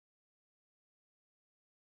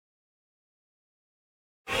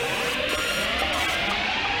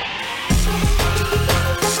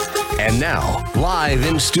And now, live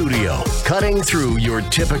in studio, cutting through your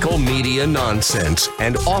typical media nonsense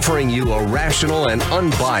and offering you a rational and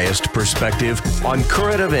unbiased perspective on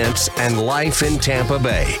current events and life in Tampa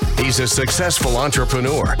Bay. He's a successful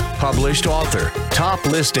entrepreneur, published author, top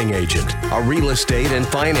listing agent, a real estate and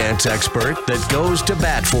finance expert that goes to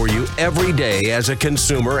bat for you every day as a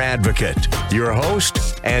consumer advocate. Your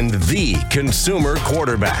host and the consumer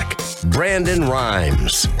quarterback, Brandon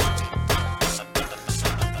Rhymes.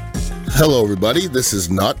 Hello, everybody. This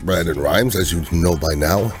is not Brandon Rhymes. As you know by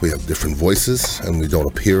now, we have different voices, and we don't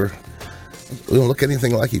look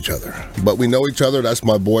anything like each other. But we know each other. That's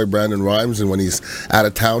my boy, Brandon Rhymes, and when he's out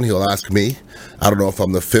of town, he'll ask me. I don't know if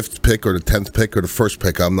I'm the 5th pick or the 10th pick or the first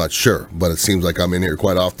pick. I'm not sure, but it seems like I'm in here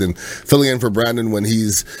quite often, filling in for Brandon when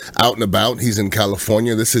he's out and about. He's in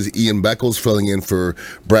California. This is Ian Beckles filling in for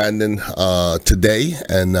Brandon today,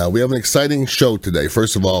 and we have an exciting show today.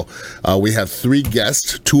 First of all, we have 3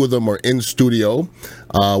 guests. 2 of them are in studio.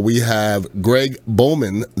 We have Greg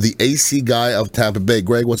Bowman, the AC guy of Tampa Bay.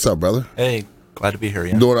 Greg, what's up, brother? Hey, glad to be here,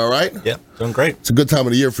 Ian. Doing all right? Yep, doing great. It's a good time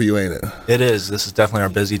of the year for you, ain't it? It is. This is definitely our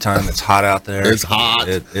busy time. It's hot out there. It's hot.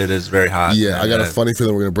 It is very hot. Yeah, I got a funny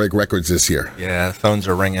feeling we're going to break records this year. Yeah, the phones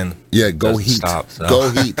are ringing. Yeah, go Heat. Stop, so. Go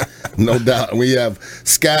Heat. No doubt. And we have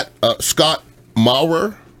Scott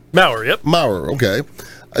Maurer. Maurer, yep. Maurer, okay.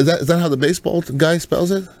 Is that how the baseball guy spells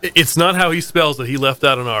it? It's not how he spells it. He left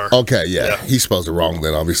out an R. Okay, yeah. He spells it wrong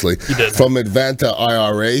then, obviously. He did. From Advanta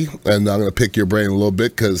IRA, and I'm going to pick your brain a little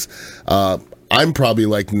bit because I'm probably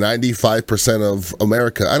like 95% of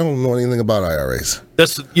America. I don't know anything about IRAs.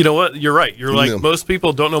 You know what? You're right. You're like, most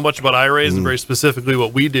people don't know much about IRAs and very specifically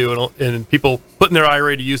what we do and people putting their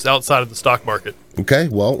IRA to use outside of the stock market. Okay,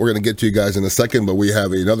 well, we're going to get to you guys in a second, but we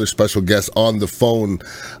have another special guest on the phone,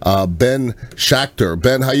 Ben Schachter.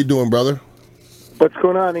 Ben, how you doing, brother? What's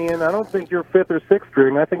going on, Ian? I don't think you're 5th or 6th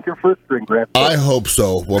string. I think you're 1st string, Grant. I hope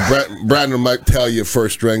so. Well, Brandon might tell you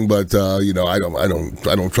 1st string, but I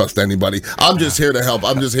don't trust anybody. I'm just here to help.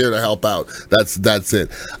 I'm just here to help out. That's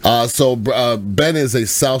it. So Ben is a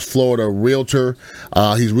South Florida realtor.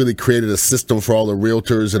 He's really created a system for all the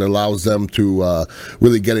realtors and allows them to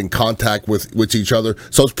really get in contact with each other.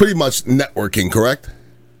 So it's pretty much networking, correct?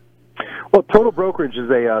 Well, Total Brokerage is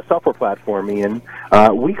a software platform, Ian.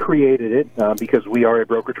 We created it because we are a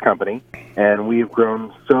brokerage company, and we've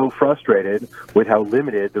grown so frustrated with how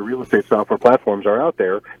limited the real estate software platforms are out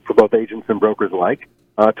there for both agents and brokers alike.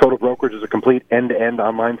 Total Brokerage is a complete end-to-end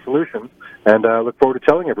online solution, and I look forward to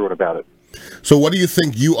telling everyone about it. So what do you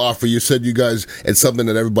think you offer? You said you guys, it's something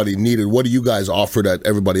that everybody needed. What do you guys offer that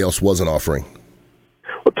everybody else wasn't offering?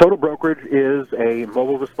 Well, Total Brokerage is a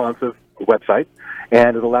mobile responsive website,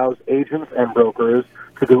 and it allows agents and brokers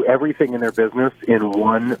to do everything in their business in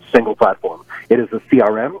one single platform. It is a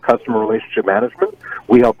CRM, customer relationship management.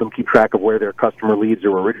 We help them keep track of where their customer leads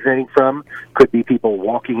are originating from. Could be people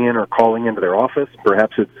walking in or calling into their office.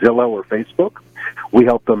 Perhaps it's Zillow or Facebook. We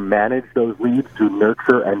help them manage those leads through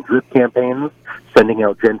nurture and drip campaigns, sending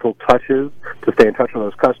out gentle touches to stay in touch with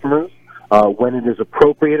those customers. When it is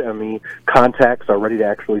appropriate and the contacts are ready to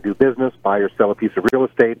actually do business, buy or sell a piece of real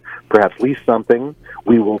estate, perhaps lease something,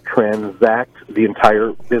 we will transact the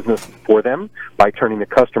entire business for them by turning the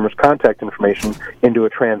customer's contact information into a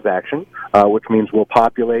transaction, which means we'll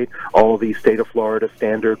populate all of the state of Florida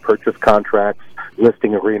standard purchase contracts,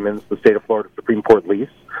 listing agreements, the state of Florida Supreme Court lease,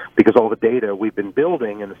 because all the data we've been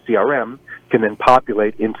building in the CRM can then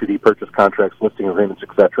populate into the purchase contracts, listing agreements,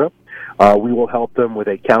 etc. We will help them with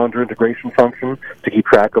a calendar integration function to keep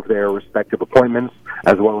track of their respective appointments,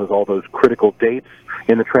 as well as all those critical dates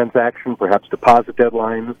in the transaction, perhaps deposit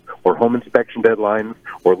deadlines or home inspection deadlines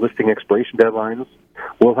or listing expiration deadlines.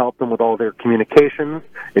 We'll help them with all their communications.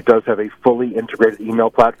 It does have a fully integrated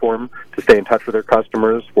email platform to stay in touch with their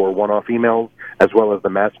customers for one-off emails, as well as the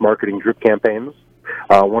mass marketing drip campaigns.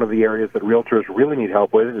 One of the areas that realtors really need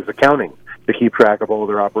help with is accounting, to keep track of all of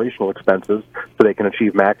their operational expenses so they can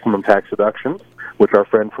achieve maximum tax deductions, which our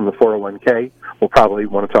friend from the 401k will probably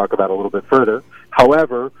want to talk about a little bit further.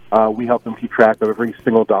 However, we help them keep track of every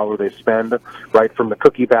single dollar they spend, right from the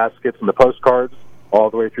cookie baskets and the postcards all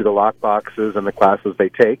the way through the lock boxes and the classes they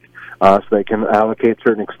take, so they can allocate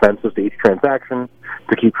certain expenses to each transaction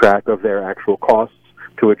to keep track of their actual costs,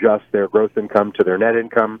 to adjust their gross income to their net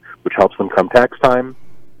income, which helps them come tax time.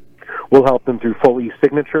 We'll help them through full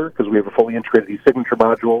e-signature, because we have a fully integrated e-signature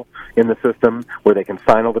module in the system where they can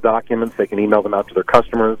sign all the documents. They can email them out to their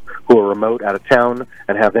customers who are remote, out of town,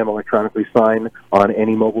 and have them electronically sign on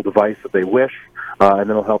any mobile device that they wish. And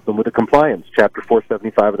then it'll help them with the compliance. Chapter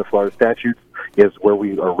 475 of the Florida statutes is where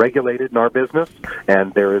we are regulated in our business,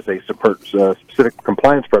 and there is a specific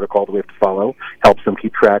compliance protocol that we have to follow, helps them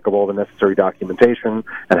keep track of all the necessary documentation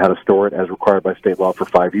and how to store it as required by state law for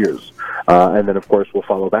 5 years. And then, of course, we'll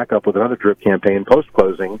follow back up with another drip campaign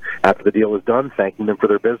post-closing after the deal is done, thanking them for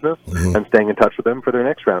their business and staying in touch with them for their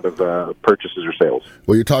next round of purchases or sales.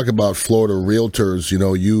 Well, you talk about Florida realtors. You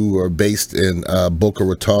know, you are based in Boca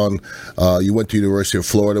Raton. You went to University of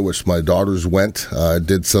Florida, which my daughters went.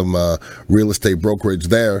 Did some real estate brokerage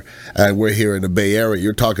there, and we're here in the Bay Area.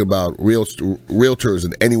 You're talking about realtors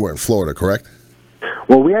in anywhere in Florida, correct?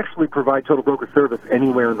 Well, we actually provide total broker service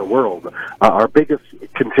anywhere in the world. Our biggest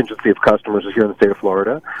contingency of customers is here in the state of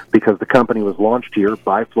Florida because the company was launched here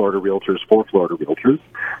by Florida Realtors for Florida Realtors.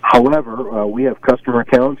 However, we have customer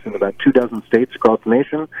accounts in about 24 states across the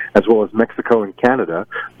nation, as well as Mexico and Canada.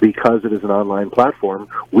 Because it is an online platform,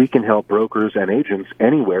 we can help brokers and agents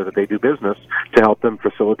anywhere that they do business to help them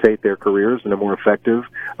facilitate their careers in a more effective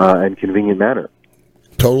and convenient manner.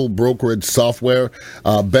 Total brokerage software.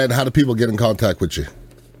 Ben, how do people get in contact with you?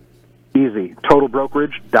 Easy.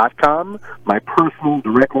 TotalBrokerage.com. My personal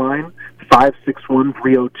direct line,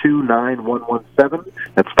 561-302-9117.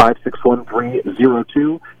 That's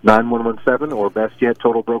 561-302-9117. Or best yet,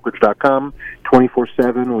 TotalBrokerage.com.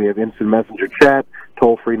 24/7. We have instant messenger chat,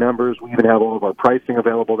 toll-free numbers. We even have all of our pricing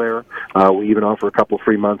available there. We even offer a couple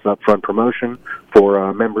free months upfront promotion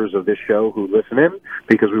for members of this show who listen in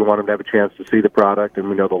because we want them to have a chance to see the product, and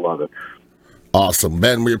we know they'll love it. Awesome.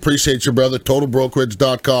 Ben, we appreciate you, brother.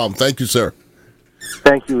 TotalBrokerage.com. Thank you, sir.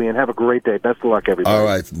 Thank you, Ian. Have a great day. Best of luck, everybody. All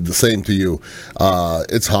right, the same to you.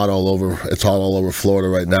 It's hot all over. It's hot all over Florida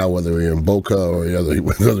right now. Whether you're in Boca or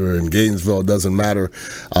whether you're in Gainesville, it doesn't matter.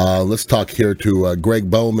 Let's talk here to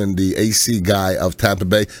Greg Bowman, the AC guy of Tampa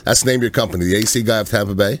Bay. That's the name of your company, the AC guy of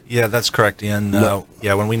Tampa Bay. Yeah, that's correct, Ian.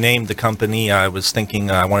 Yeah, when we named the company, I was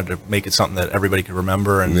thinking I wanted to make it something that everybody could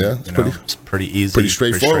remember, and it's pretty easy, pretty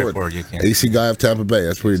straightforward. You can. AC guy of Tampa Bay.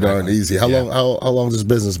 That's pretty darn easy. How long has this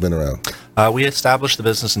business been around? We established the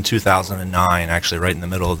business in 2009, actually right in the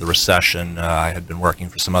middle of the recession. I had been working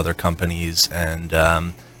for some other companies, and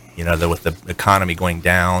with the economy going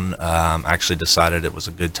down, I actually decided it was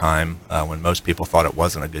a good time when most people thought it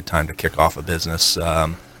wasn't a good time to kick off a business.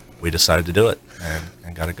 We decided to do it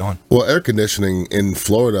and got it going. Well, air conditioning in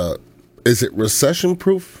Florida, is it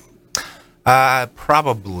recession-proof?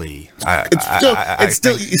 Probably. You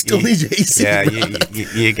still need your AC. Yeah,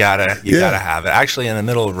 you gotta have it. Actually, in the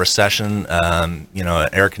middle of recession,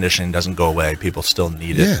 air conditioning doesn't go away. People still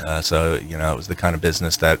need it. So it was the kind of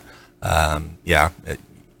business that,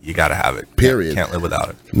 you gotta have it. Period. Can't live without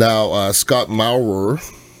it. Now, Scott Maurer,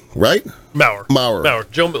 right? Maurer.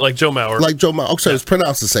 Joe Maurer. Like Joe Maurer. Okay, it's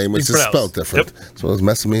pronounced the same. It's just spelled different. Yep. So it's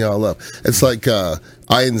messing me all up. It's like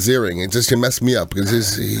Ian Ziering. It just messed me up because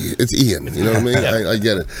it's Ian. You know what I mean? I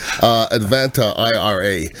get it. Advanta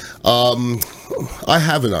IRA. I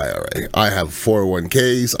have an IRA. I have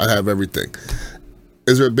 401ks. I have everything.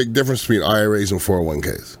 Is there a big difference between IRAs and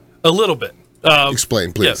 401ks? A little bit.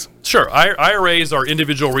 Explain, please. Yeah, sure. IRAs are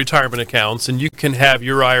individual retirement accounts, and you can have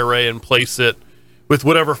your IRA and place it with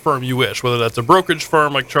whatever firm you wish, whether that's a brokerage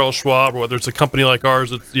firm like Charles Schwab or whether it's a company like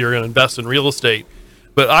ours that you're going to invest in real estate.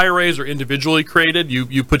 But IRAs are individually created.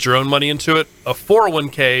 You put your own money into it.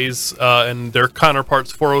 401ks and their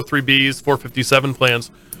counterparts, 403bs, 457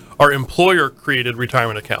 plans, are employer-created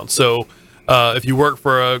retirement accounts. So if you work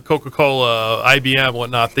for a Coca-Cola, IBM,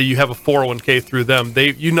 whatnot, you have a 401k through them.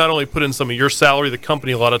 You not only put in some of your salary, the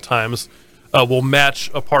company a lot of times will match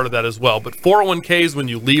a part of that as well. But 401ks, when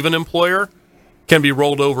you leave an employer, can be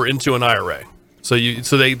rolled over into an IRA. So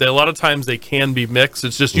they a lot of times they can be mixed.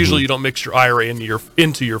 It's just usually you don't mix your IRA into your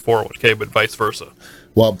 401k, but vice versa.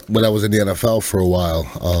 Well, when I was in the NFL for a while,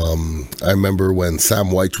 I remember when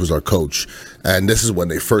Sam White was our coach, and this is when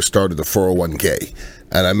they first started the 401k.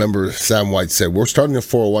 And I remember Sam White said, "We're starting a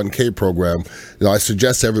 401k program. I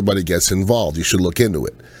suggest everybody gets involved. You should look into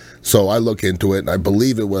it." So I look into it, and I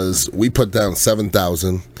believe we put down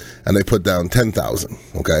 $7,000, and they put down $10,000.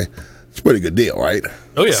 Okay. It's a pretty good deal, right?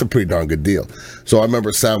 Oh, yeah. It's a pretty darn good deal. So I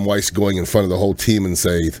remember Sam Weiss going in front of the whole team and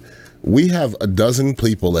saying, "We have a dozen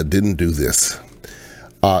people that didn't do this.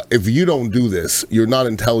 If you don't do this, you're not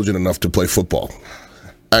intelligent enough to play football,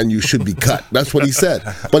 and you should be cut." That's what he said.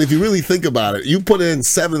 But if you really think about it, you put in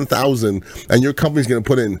 $7,000, and your company's going to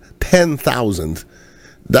put in $10,000.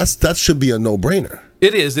 That should be a no-brainer.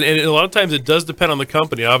 It is, and a lot of times it does depend on the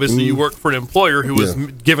company. Obviously, you work for an employer who was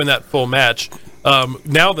given that full match.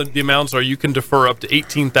 Now the amounts are you can defer up to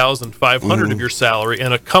 $18,500 of your salary,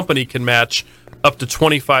 and a company can match up to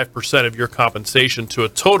 25% of your compensation to a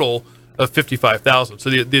total of 55,000. So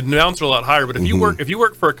the amounts are a lot higher. But if you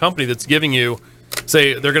work for a company that's giving you,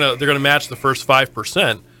 say they're gonna match the first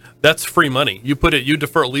 5%, that's free money. You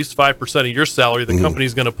defer at least 5% of your salary. The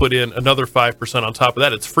company's going to put in another 5% on top of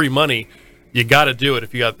that. It's free money. You got to do it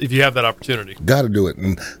if you have that opportunity. Got to do it.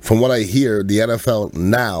 And from what I hear, the NFL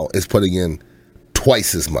now is putting in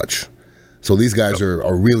twice as much. So these guys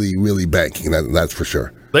are really, really banking. That's for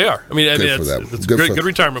sure. They are. It's a good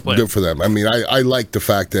retirement plan. Good for them. I mean, I like the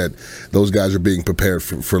fact that those guys are being prepared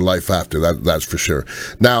for life after. That's for sure.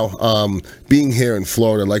 Now, being here in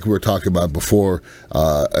Florida, like we were talking about before,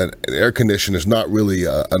 an air conditioner is not really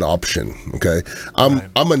an option. Okay,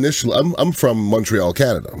 I'm from Montreal,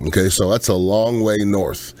 Canada. Okay, so that's a long way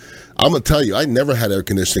north. I'm gonna tell you, I never had air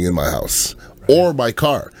conditioning in my house or my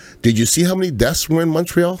car. Did you see how many deaths were in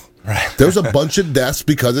Montreal? Right. There's a bunch of deaths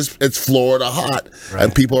because it's Florida hot,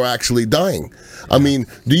 and people are actually dying. I mean,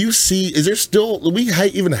 do you see, do we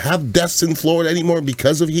even have deaths in Florida anymore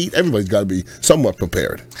because of heat? Everybody's got to be somewhat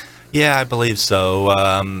prepared. Yeah, I believe so.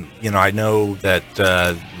 I know that,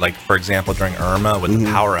 like, for example, during Irma, with the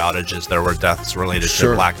power outages, there were deaths related to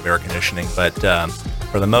lack of air conditioning. But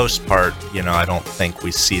for the most part, I don't think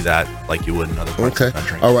we see that like you would in other parts of the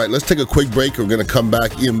country. All right, let's take a quick break. We're going to come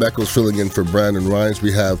back. Ian Beckles filling in for Brandon Rhymes.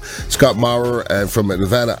 We have Scott Maurer from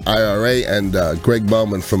Nevada IRA and Greg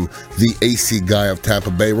Bauman from the AC Guy of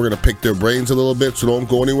Tampa Bay. We're going to pick their brains a little bit, so don't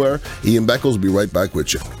go anywhere. Ian Beckles will be right back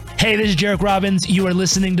with you. Hey, this is Jarek Robbins. You are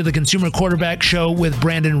listening to the Consumer Quarterback Show with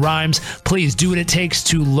Brandon Rhymes. Please do what it takes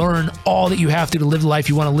to learn all that you have to live the life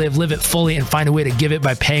you want to live it fully, and find a way to give it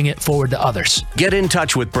by paying it forward to others. Get in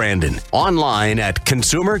touch with Brandon online at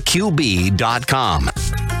consumerqb.com.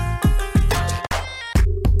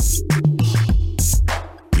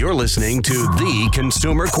 You're listening to the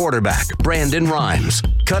Consumer Quarterback, Brandon Rhymes,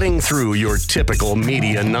 cutting through your typical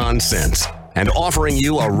media nonsense and offering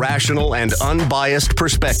you a rational and unbiased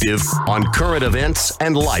perspective on current events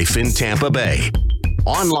and life in Tampa Bay.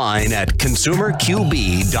 Online at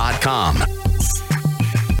consumerqb.com.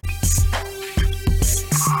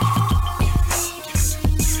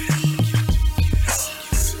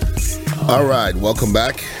 All right, welcome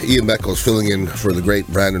back. Ian Beckles filling in for the great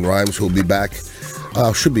Brandon Rhymes, who will be back.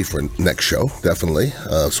 Should be for next show, definitely.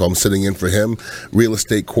 So I'm sitting in for him. Real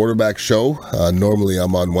Estate Quarterback Show. Normally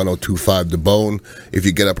I'm on 102.5 The Bone. If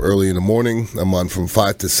you get up early in the morning, I'm on from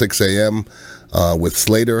 5 to 6 a.m. With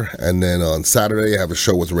Slater. And then on Saturday, I have a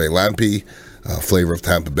show with Ray Lampe, Flavor of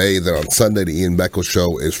Tampa Bay. Then on Sunday, the Ian Beckles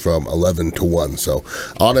Show is from 11 to 1. So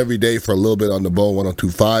on every day for a little bit on The Bone,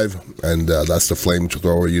 102.5. And that's the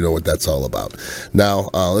flamethrower. You know what that's all about. Now,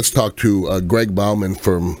 let's talk to Greg Bauman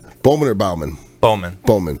from Bowman or Bauman?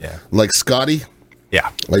 Bowman. Yeah. Like Scotty? Yeah.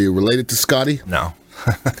 Are you related to Scotty? No.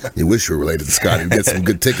 You wish you were related to Scotty. You get some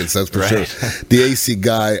good tickets, that's for sure. The AC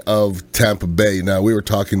Guy of Tampa Bay. Now, we were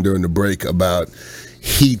talking during the break about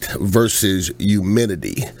heat versus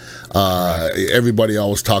humidity. Everybody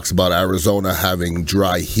always talks about Arizona having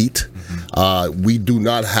dry heat. We do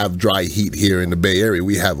not have dry heat here in the Bay Area.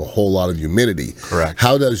 We have a whole lot of humidity. Correct.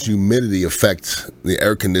 How does humidity affect the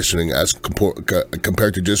air conditioning as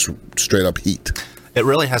compared to just straight up heat? It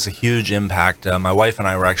really has a huge impact. My wife and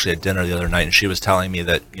I were actually at dinner the other night, and she was telling me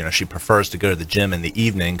that she prefers to go to the gym in the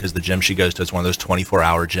evening because the gym she goes to is one of those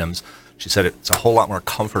 24-hour gyms. She said it's a whole lot more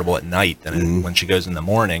comfortable at night than when she goes in the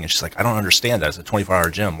morning. And she's like, I don't understand that. It's a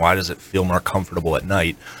 24-hour gym. Why does it feel more comfortable at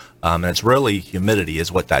night? And it's really humidity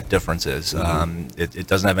is what that difference is. It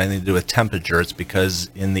doesn't have anything to do with temperature. It's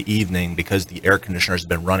because in the evening, because the air conditioner has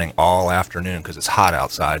been running all afternoon because it's hot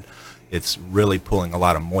outside, it's really pulling a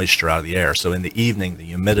lot of moisture out of the air. So in the evening, the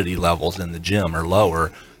humidity levels in the gym are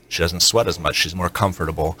lower. She doesn't sweat as much. She's more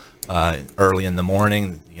comfortable. Early in the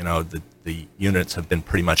morning, the units have been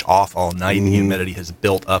pretty much off all night. The humidity has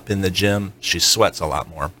built up in the gym. She sweats a lot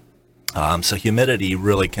more. So humidity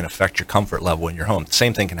really can affect your comfort level in your home. The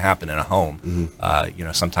same thing can happen in a home.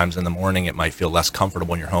 Sometimes in the morning it might feel less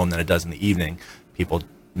comfortable in your home than it does in the evening. People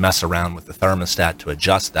mess around with the thermostat to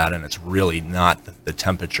adjust that, and it's really not the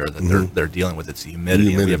temperature that they're dealing with. It's the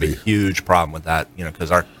humidity. And we have a huge problem with that,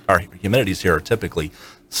 because our humidities here are typically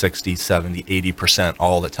 60, 70, 80%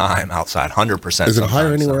 all the time outside, 100%. Is it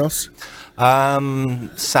higher anywhere else?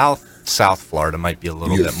 South Florida might be a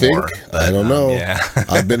little bit more. But, I don't know. Yeah.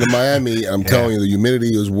 I've been to Miami. I'm telling you, the humidity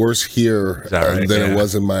is worse here than it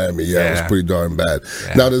was in Miami. Yeah, it was pretty darn bad.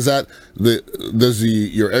 Yeah. Now, does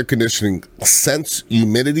your air conditioning sense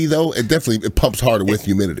humidity though? It definitely pumps harder with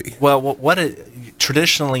humidity. Well,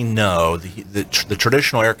 Traditionally, no. The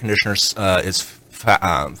traditional air conditioner is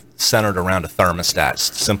centered around a thermostat,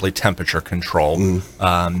 simply temperature control.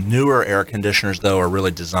 Newer air conditioners, though, are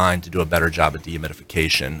really designed to do a better job at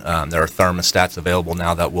dehumidification. There are thermostats available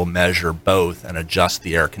now that will measure both and adjust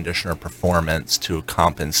the air conditioner performance to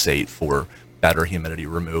compensate for better humidity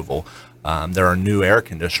removal. There are new air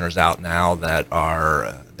conditioners out now that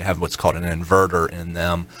they have what's called an inverter in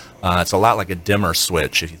them. It's a lot like a dimmer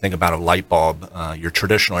switch. If you think about a light bulb, your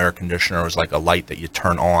traditional air conditioner is like a light that you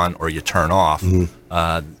turn on or you turn off.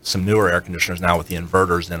 Some newer air conditioners now with the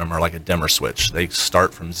inverters in them are like a dimmer switch. They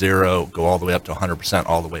start from 0, go all the way up to 100%,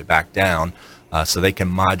 all the way back down. So they can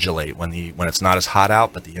modulate when it's not as hot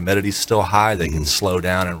out, but the humidity's still high. They can slow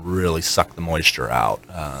down and really suck the moisture out.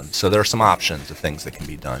 So there are some options of things that can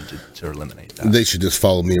be done to eliminate that. They should just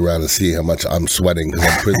follow me around and see how much I'm sweating, because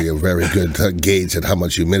I'm pretty a very good gauge at how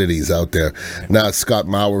much humidity is out there. Now, it's Scott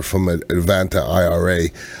Maurer from Advanta IRA.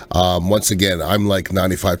 Once again, I'm like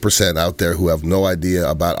 95% out there who have no idea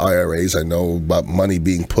about IRAs. I know about money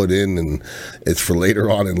being put in, and it's for later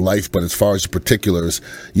on in life. But as far as the particulars,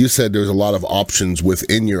 you said there's a lot of options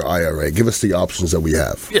within your IRA. Give us the options that we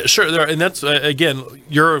have. Yeah, sure. And that's, again,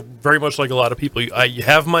 you're very much like a lot of people. You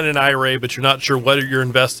have money in an IRA, but you're not sure what you're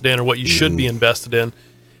invested in or what you should be invested in.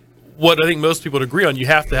 What I think most people would agree on, you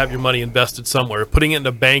have to have your money invested somewhere. Putting it in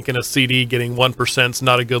a bank and a CD, getting 1% is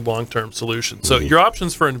not a good long-term solution. So your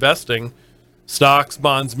options for investing, stocks,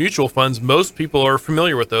 bonds, mutual funds, most people are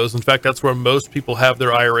familiar with those. In fact, that's where most people have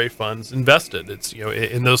their IRA funds invested. It's,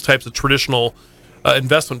 in those types of traditional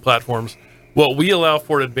investment platforms. What we allow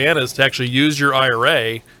for at Advanta is to actually use your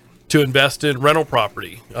IRA to invest in rental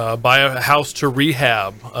property, buy a house to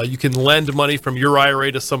rehab. You can lend money from your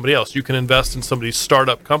IRA to somebody else. You can invest in somebody's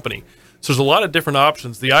startup company. So there's a lot of different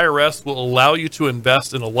options. The IRS will allow you to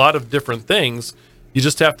invest in a lot of different things. You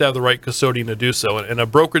just have to have the right custodian to do so. And a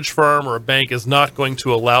brokerage firm or a bank is not going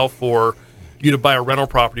to allow for you to buy a rental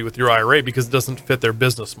property with your IRA because it doesn't fit their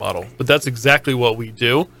business model. But that's exactly what we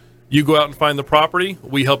do. You go out and find the property.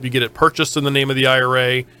 We help you get it purchased in the name of the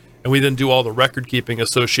IRA, and we then do all the record keeping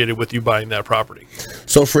associated with you buying that property.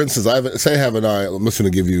 So, for instance, I'm just going to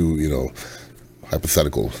give you,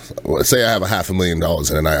 hypothetical. Say I have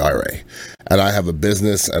 $500,000 in an IRA, and I have a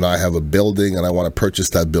business, and I have a building, and I want to purchase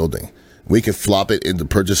that building. We can flop it into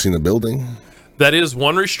purchasing the building. That is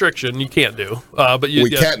one restriction you can't do. But we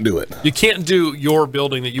can't do it. You can't do your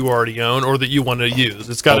building that you already own or that you want to use.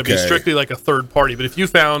 It's got to be strictly like a third party. But if you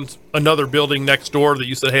found another building next door that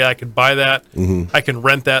you said, hey, I could buy that, I can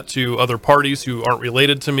rent that to other parties who aren't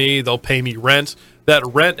related to me, they'll pay me rent. That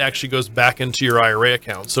rent actually goes back into your IRA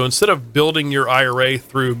account. So instead of building your IRA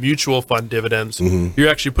through mutual fund dividends, you're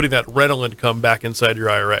actually putting that rental income back inside your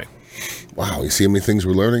IRA. Wow, you see how many things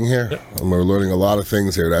we're learning here? Yep. We're learning a lot of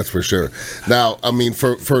things here, that's for sure. Now, I mean,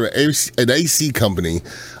 for an AC company,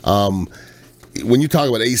 when you talk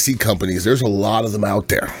about AC companies, there's a lot of them out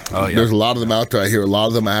there. Oh, yeah. There's a lot of them out there. I hear a lot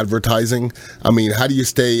of them advertising. I mean, how do you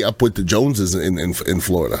stay up with the Joneses in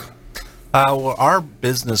Florida? Well, our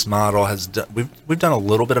business model has we've done a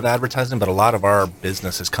little bit of advertising, but a lot of our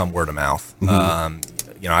business has come word of mouth.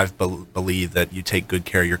 I believe that you take good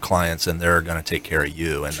care of your clients and they're going to take care of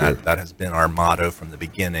you. And that has been our motto from the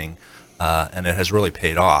beginning. And it has really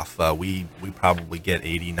paid off. We probably get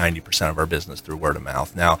 80-90% of our business through word of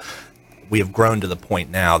mouth. Now, we have grown to the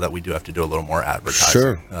point now that we do have to do a little more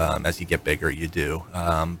advertising. As you get bigger, you do.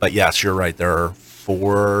 But yes, you're right. There are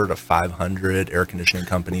 400 to 500 air conditioning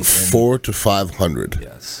companies. 400 to 500.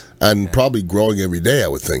 Yes. And probably growing every day, I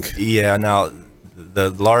would think. Yeah. Now,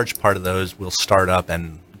 the large part of those will start up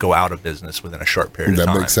and go out of business within a short period of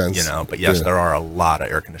time. That makes sense. But yes, there are a lot of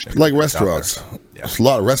air conditioning. Like restaurants. There's a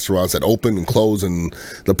lot of restaurants that open and close, and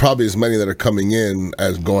there are probably as many that are coming in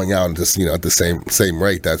as going out, just at the same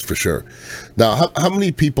rate. That's for sure. Now, how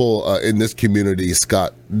many people in this community,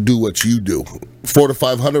 Scott, do what you do? 400 to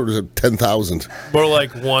 500, or is it 10,000? More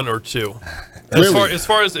like 1 or 2. Really? As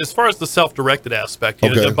far as the self-directed aspect,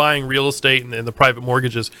 they're buying real estate and the private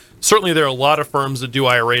mortgages. Certainly, there are a lot of firms that do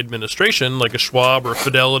IRA administration, like a Schwab or a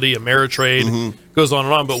Fidelity, Ameritrade, goes on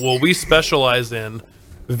and on. But what we specialize in,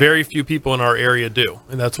 very few people in our area do,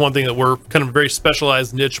 and that's one thing that we're kind of a very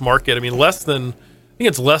specialized niche market. I mean, less than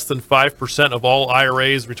 5% of all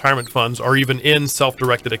IRAs, retirement funds, are even in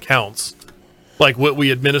self-directed accounts. Like what we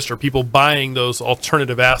administer, people buying those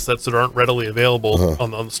alternative assets that aren't readily available on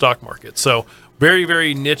the stock market. So very,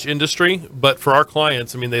 very niche industry. But for our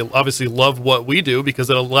clients, I mean, they obviously love what we do because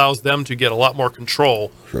it allows them to get a lot more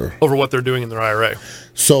control over what they're doing in their IRA.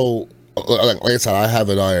 So, like I said, I have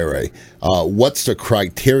an IRA. What's the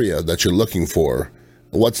criteria that you're looking for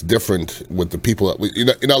What's different with the people that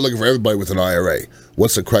you're not looking for everybody with an IRA?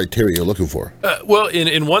 What's the criteria you're looking for? Well,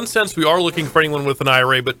 in one sense, we are looking for anyone with an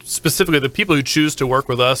IRA, but specifically the people who choose to work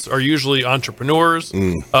with us are usually entrepreneurs.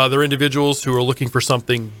 They're individuals who are looking for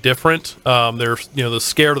something different. They're they're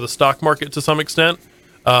scared of the stock market to some extent.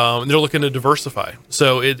 And they're looking to diversify.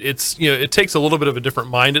 So it takes a little bit of a different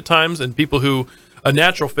mind at times, and people who a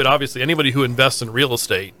natural fit, obviously, anybody who invests in real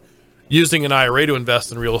estate. Using an IRA to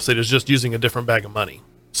invest in real estate is just using a different bag of money.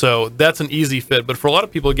 So that's an easy fit. But for a lot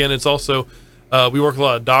of people, again, it's also, we work with a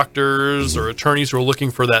lot of doctors or attorneys who are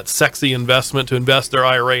looking for that sexy investment to invest their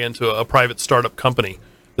IRA into a private startup company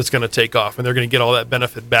that's going to take off. And they're going to get all that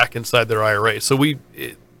benefit back inside their IRA. So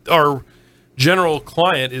our general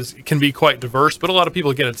client can be quite diverse. But a lot of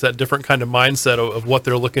people, again, it's that different kind of mindset of what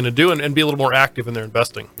they're looking to do and be a little more active in their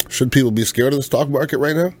investing. Should people be scared of the stock market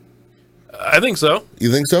right now? I think so. You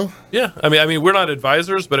think so? Yeah. I mean, we're not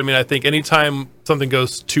advisors, but I think anytime something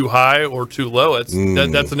goes too high or too low,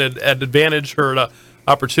 that's an advantage or an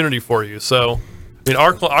opportunity for you. So, I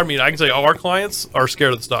can say our clients are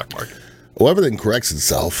scared of the stock market. Well, everything corrects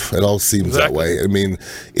itself. It all seems that way.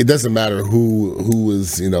 It doesn't matter who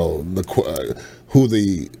is, who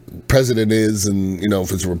the president is, and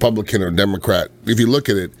if it's a Republican or Democrat. If you look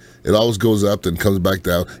at it, it always goes up and comes back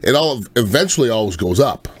down. It eventually always goes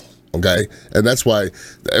up. Okay, and that's why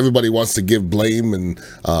everybody wants to give blame and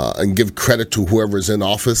give credit to whoever's in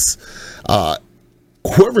office.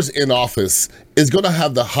 Whoever's in office is going to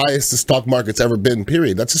have the highest the stock market's ever been.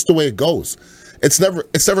 Period. That's just the way it goes. It's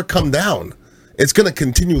never come down. It's going to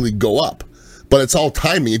continually go up. But it's all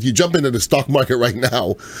timing. If you jump into the stock market right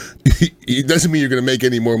now, it doesn't mean you're going to make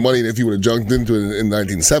any more money than if you would have jumped into it in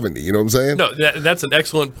 1970. You know what I'm saying? No, that's an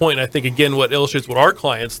excellent point. I think, again, what illustrates what our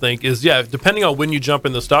clients think is, depending on when you jump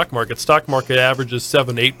in the stock market averages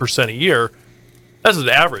 7-8% a year. That's an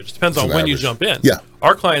average. Depends on when you jump in. Yeah.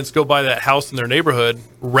 Our clients go buy that house in their neighborhood,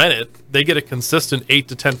 rent it. They get a consistent 8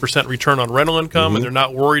 to 10% return on rental income, and they're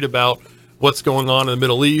not worried about what's going on in the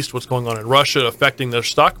Middle East, what's going on in Russia affecting their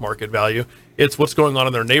stock market value. It's what's going on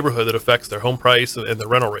in their neighborhood that affects their home price and their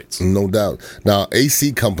rental rates. No doubt. Now,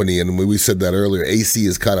 AC company, and we said that earlier, AC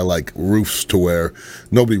is kind of like roofs to where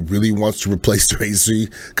nobody really wants to replace their AC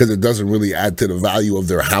because it doesn't really add to the value of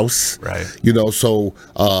their house. Right. So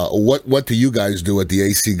what do you guys do at the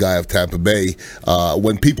AC Guy of Tampa Bay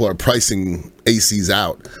when people are pricing ACs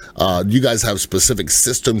out? Do you guys have specific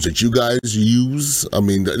systems that you guys use?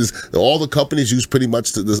 All the companies use pretty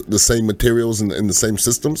much the same materials and the same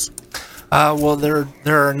systems? Well, there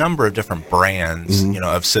are a number of different brands,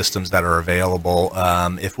 of systems that are available.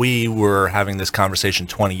 If we were having this conversation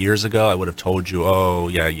 20 years ago, I would have told you,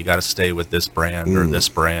 you got to stay with this brand or this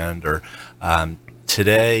brand. Or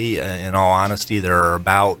today, in all honesty, there are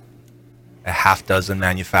about a half dozen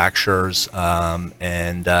manufacturers,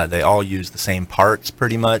 and they all use the same parts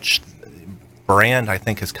pretty much. Brand, I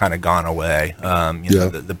think, has kind of gone away.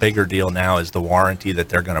 The bigger deal now is the warranty that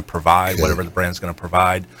they're going to provide, whatever the brand's going to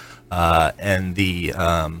provide. And the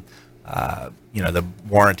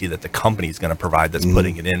warranty that the company is going to provide that's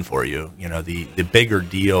putting it in for you. The bigger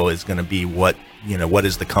deal is going to be what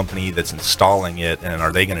is the company that's installing it, and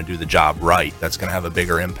are they going to do the job right? That's going to have a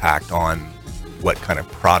bigger impact on what kind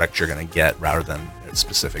of product you're going to get rather than a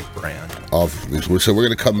specific brand. So we're going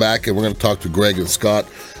to come back and we're going to talk to Greg and Scott.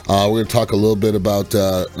 We're going to talk a little bit about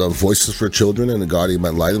the Voices for Children and the Guardian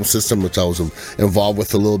Ad Litem system, which I was involved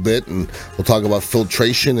with a little bit. And we'll talk about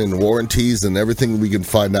filtration and warranties and everything we can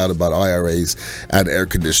find out about IRAs and air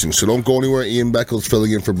conditioning. So don't go anywhere. Ian Beckles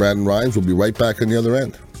filling in for Brandon Rhymes. We'll be right back on the other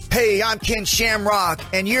end. Hey, I'm Ken Shamrock,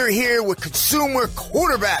 and you're here with Consumer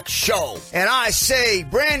Quarterback Show. And I say,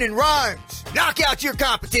 Brandon Rhymes, knock out your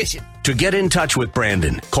competition. To get in touch with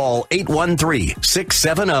Brandon, call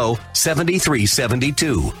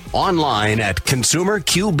 813-670-7372. Online at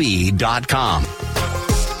consumerqb.com.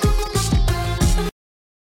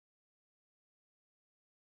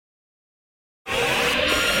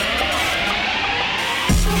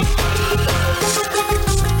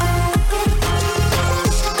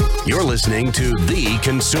 You're listening to The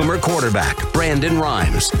Consumer Quarterback, Brandon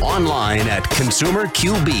Rhymes, online at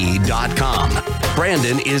consumerqb.com.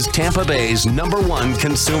 Brandon is Tampa Bay's #1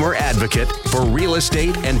 consumer advocate for real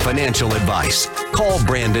estate and financial advice. Call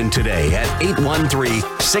Brandon today at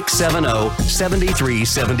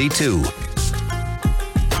 813-670-7372.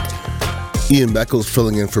 Ian Beckles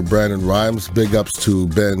filling in for Brandon Rhymes. Big ups to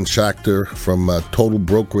Ben Schachter from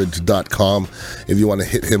totalbrokerage.com. If you want to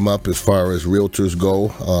hit him up as far as realtors go,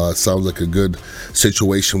 sounds like a good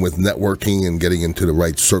situation with networking and getting into the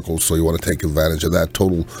right circles, so you want to take advantage of that.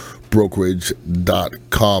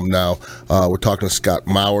 brokerage.com. Now, we're talking to Scott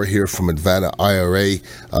Maurer here from Advanta IRA.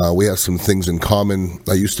 We have some things in common.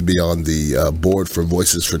 I used to be on the board for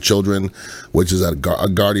Voices for Children, which is a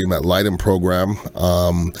guardian ad litem program.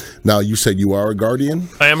 Now, you said you are a guardian?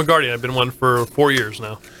 I am a guardian. I've been one for 4 years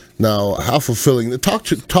now. Now, how fulfilling? Talk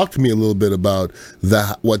to me a little bit about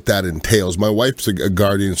that. What that entails. My wife's a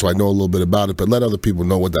guardian, so I know a little bit about it. But let other people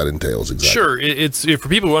know what that entails exactly. Sure, it's for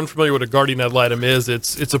people who are unfamiliar with what a guardian ad litem is.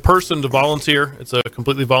 It's a person to volunteer. It's a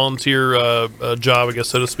completely volunteer job, I guess,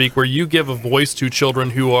 so to speak, where you give a voice to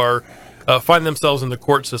children who are find themselves in the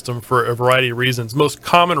court system for a variety of reasons. Most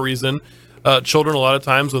common reason. Children, a lot of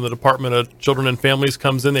times when the Department of Children and Families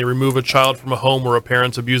comes in, they remove a child from a home where a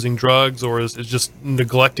parent's abusing drugs or is just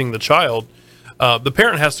neglecting the child. The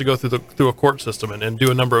parent has to go through a court system and do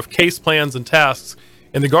a number of case plans and tasks.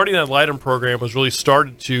 And the Guardian Ad Litem program was really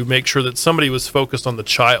started to make sure that somebody was focused on the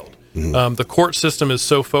child. Mm-hmm. The court system is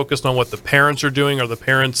so focused on what the parents are doing. Are the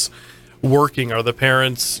parents working? Are the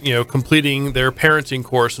parents, completing their parenting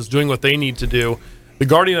courses, doing what they need to do? The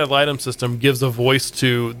Guardian Ad Litem system gives a voice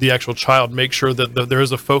to the actual child, make sure that there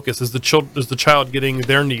is a focus. Is the child getting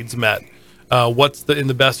their needs met? What's in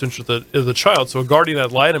the best interest of the child? So a Guardian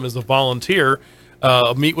Ad Litem is a volunteer,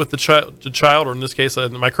 meet with the child, or in this case,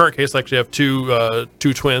 in my current case, I actually have two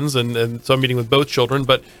twins, and so I'm meeting with both children.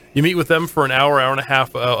 But you meet with them for an hour and a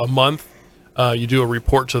half a month. You do a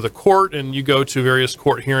report to the court, and you go to various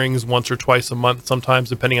court hearings once or twice a month, sometimes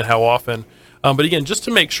depending on how often. But again, just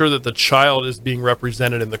to make sure that the child is being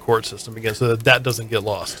represented in the court system again, so that doesn't get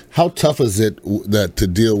lost. How tough is it to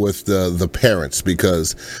deal with the parents?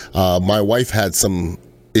 Because my wife had some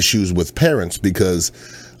issues with parents because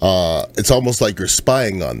it's almost like you're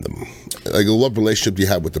spying on them. Like, what relationship do you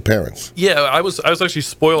have with the parents? Yeah, I was actually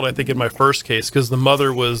spoiled, I think, in my first case because the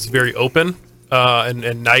mother was very open.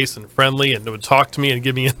 And nice and friendly, and would talk to me and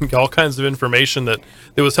give me all kinds of information that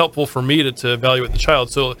was helpful for me to evaluate the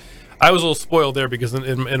child. So I was a little spoiled there because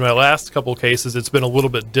in my last couple of cases, it's been a little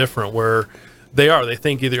bit different where they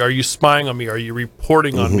think either, are you spying on me? Are you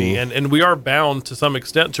reporting on me? And we are bound to some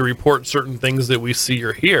extent to report certain things that we see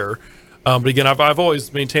or hear. But again, I've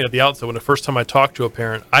always maintained at the outset, when the first time I talk to a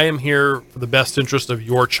parent, I am here for the best interest of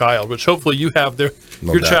your child, which hopefully you have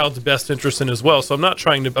your child's best interest in as well. So I'm not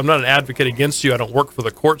an advocate against you. I don't work for the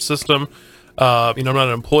court system. I'm not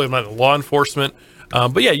an employee. I'm not in law enforcement.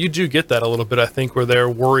 But yeah, you do get that a little bit, I think, where they're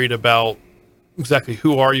worried about exactly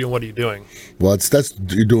who are you and what are you doing. Well,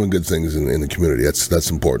 you're doing good things in the community. That's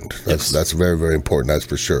important. That's very, very important. That's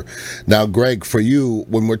for sure. Now, Greg, for you,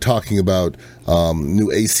 when we're talking about new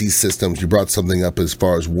AC systems, you brought something up as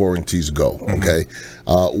far as warranties go. Okay,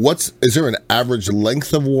 is there an average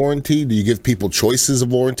length of warranty? Do you give people choices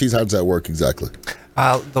of warranties? How does that work exactly?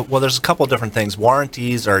 Well, there's a couple of different things.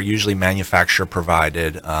 Warranties are usually manufacturer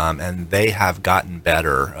provided, and they have gotten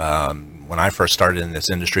better. When I first started in this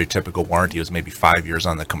industry, a typical warranty was maybe 5 years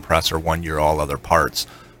on the compressor, 1 year all other parts.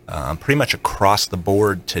 Pretty much across the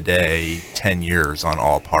board today, 10 years on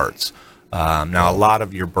all parts. Now, a lot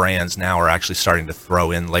of your brands now are actually starting to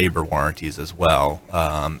throw in labor warranties as well,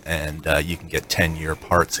 and you can get 10-year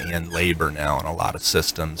parts and labor now on a lot of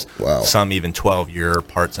systems. Wow. Some even 12-year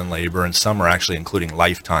parts and labor, and some are actually including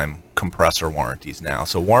lifetime compressor warranties now.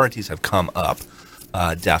 So warranties have come up,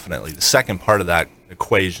 definitely. The second part of that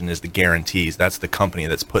equation is the guarantees. That's the company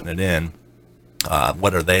that's putting it in.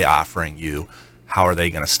 What are they offering you? How are they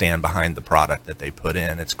going to stand behind the product that they put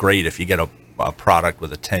in? It's great if you get a product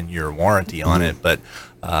with a 10-year warranty on it, but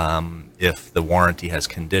if the warranty has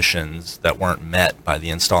conditions that weren't met by the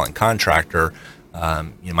installing contractor,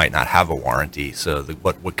 you might not have a warranty. So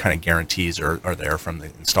what kind of guarantees are there from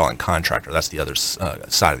the installing contractor? That's the other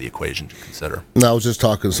side of the equation to consider. Now, I was just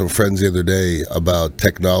talking to some friends the other day about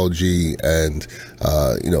technology and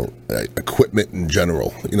equipment in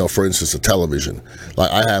general. For instance, a television.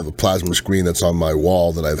 Like, I have a plasma screen that's on my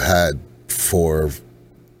wall that I've had for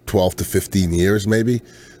 12 to 15 years maybe.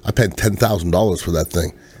 I paid $10,000 for that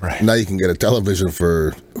thing. Right. Now you can get a television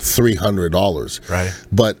for $300. Right.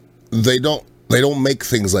 But they don't make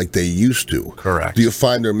things like they used to. Correct. Do you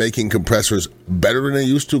find they're making compressors better than they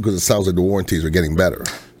used to? Because it sounds like the warranties are getting better.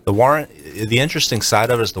 The interesting side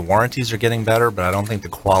of it is the warranties are getting better, but I don't think the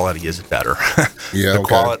quality is better. Yeah,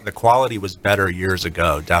 The quality was better years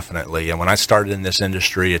ago, definitely. And when I started in this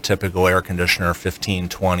industry, a typical air conditioner, 15,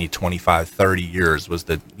 20, 25, 30 years was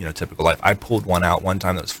the typical life. I pulled one out one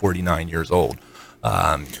time that was 49 years old.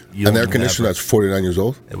 An air conditioner that's 49 years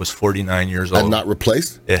old? It was 49 years old. And not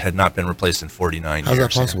replaced? It had not been replaced in 49 years. How's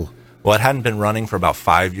that possible? Well, it hadn't been running for about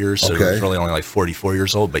 5 years, so it was really only like 44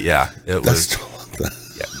 years old. But yeah, it was.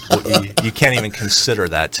 you can't even consider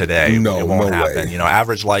that today. No, it won't no happen. way. You know,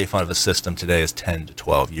 average life of a system today is 10 to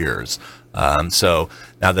 12 years. So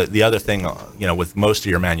now the other thing, you know, with most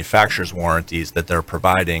of your manufacturer's warranties that they're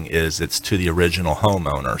providing is it's to the original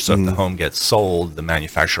homeowner. So if the home gets sold, the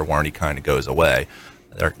manufacturer warranty kind of goes away.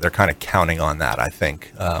 They're kind of counting on that, I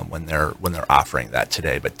think, when they're offering that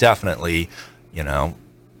today. But definitely, you know,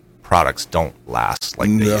 products don't last like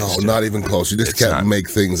they used to. Not even close. You just can't make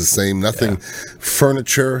things the same. Nothing.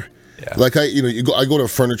 Furniture. Yeah. Like I go to a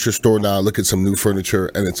furniture store now, look at some new furniture,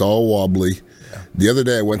 and it's all wobbly. Yeah. The other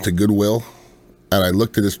day I went to Goodwill, and I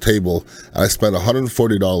looked at this table, and I spent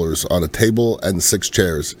 $140 on a table and 6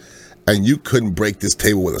 chairs, and you couldn't break this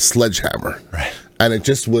table with a sledgehammer. Right. And it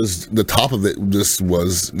just was, the top of it just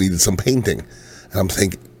needed some painting. And I'm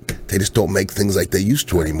thinking, they just don't make things like they used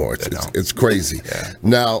to anymore. It's crazy. Yeah.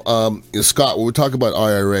 Now, Scott, when we talk about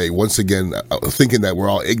IRA, once again, thinking that we're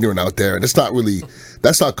all ignorant out there, and it's not really,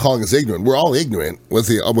 that's not calling us ignorant. We're all ignorant with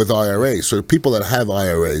IRA. So people that have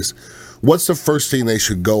IRAs, what's the first thing they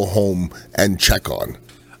should go home and check on?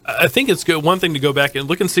 I think it's good. One thing to go back and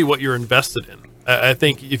look and see what you're invested in. I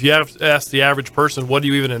think if you have asked the average person, what do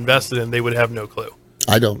you even invested in, they would have no clue.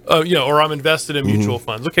 I don't. Or I'm invested in mutual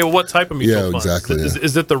funds. Okay, well, what type of mutual funds? Exactly.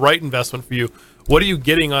 Is it the right investment for you? What are you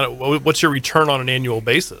getting on it? What's your return on an annual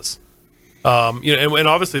basis? And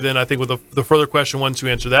obviously, then I think with the further question, once you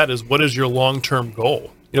answer that, is what is your long-term goal?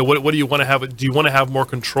 You know, what do you want to have? Do you want to have more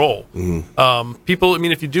control? People, I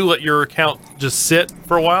mean, if you do let your account just sit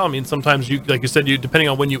for a while, I mean, sometimes you, like you said, depending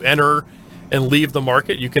on when you enter and leave the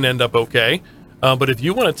market, you can end up okay. But if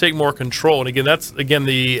you want to take more control, and again, that's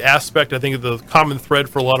the aspect I think of the common thread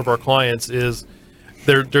for a lot of our clients is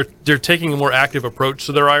they're taking a more active approach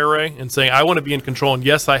to their IRA and saying, I want to be in control, and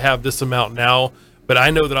yes, I have this amount now, but I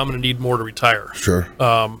know that I'm going to need more to retire. Sure.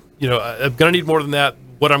 I'm going to need more than that.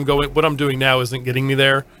 What I'm doing now isn't getting me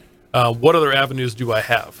there. What other avenues do I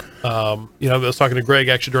have? I was talking to Greg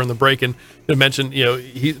actually during the break, and mentioned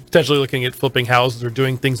he's potentially looking at flipping houses or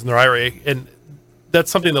doing things in their IRA, and that's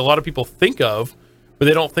something that a lot of people think of, but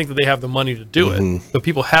they don't think that they have the money to do it. But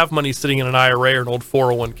people have money sitting in an IRA or an old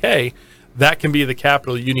 401k. That can be the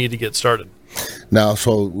capital you need to get started. Now,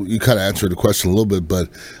 so you kind of answered the question a little bit, but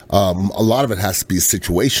a lot of it has to be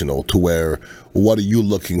situational to where what are you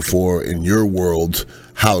looking for in your world?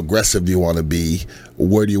 How aggressive do you want to be?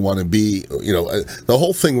 Where do you want to be? The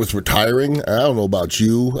whole thing with retiring, I don't know about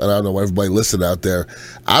you, and I don't know everybody listening out there.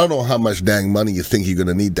 I don't know how much dang money you think you're going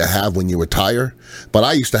to need to have when you retire, but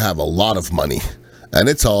I used to have a lot of money, and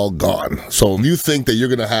it's all gone. So if you think that you're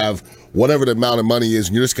going to have whatever the amount of money is,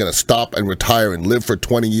 and you're just going to stop and retire and live for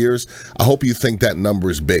 20 years, I hope you think that number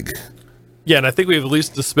is big. Yeah, and I think we've at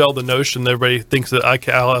least dispelled the notion that everybody thinks that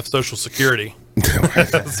I'll have Social Security.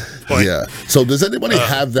 Yeah. So does anybody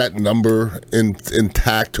have that number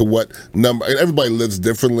intact to what number? Everybody lives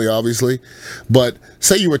differently, obviously. But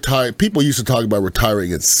say you retire. People used to talk about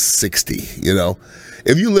retiring at 60,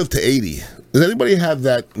 If you live to 80, does anybody have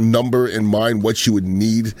that number in mind, what you would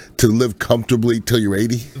need to live comfortably till you're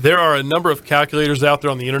 80? There are a number of calculators out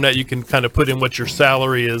there on the internet. You can kind of put in what your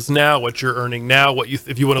salary is now, what you're earning now,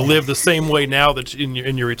 if you want to live the same way now that in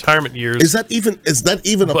your retirement years. Is that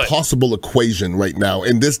even a possible equation right now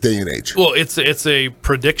in this day and age? Well, it's a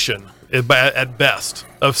prediction at best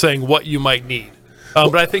of saying what you might need.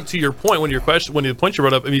 But I think to your point, the point you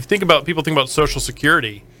brought up, if people think about Social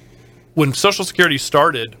Security. When Social Security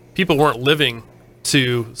started, people weren't living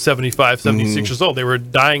to 75, 76 years old. They were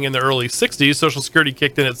dying in the early 60s. Social Security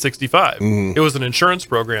kicked in at 65. It was an insurance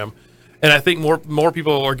program. And I think more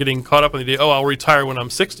people are getting caught up in the idea, I'll retire when I'm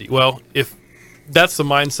 60. Well, if that's the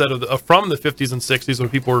mindset of from the 50s and 60s when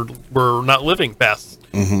people were not living past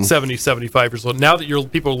 70, 75 years old. Now that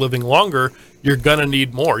people are living longer, you're going to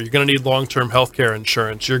need more. You're going to need long-term health care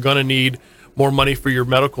insurance. You're going to need more money for your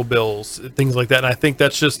medical bills, things like that. And I think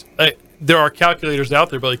that's just, there are calculators out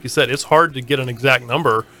there, but like you said, it's hard to get an exact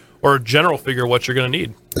number or a general figure of what you're going to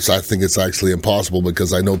need. I think it's actually impossible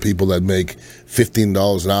because I know people that make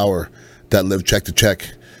 $15 an hour that live check to check.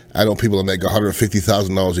 I know people that make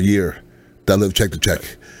 $150,000 a year that live check to check.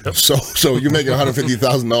 Yep. So you're making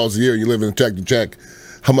 $150,000 a year, you're living check to check.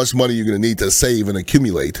 How much money are you going to need to save and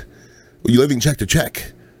accumulate? Well, you're living check to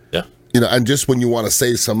check. Yeah. And just when you want to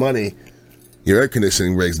save some money, your air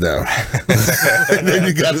conditioning breaks down. And then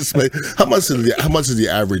you got to spend. How much is the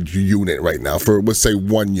average unit right now for, let's say,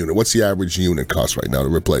 one unit? What's the average unit cost right now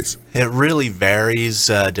to replace? It really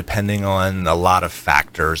varies depending on a lot of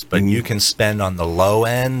factors, but you can spend on the low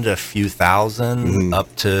end a few thousand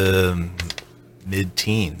up to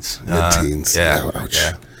mid-teens. Mid-teens. Yeah.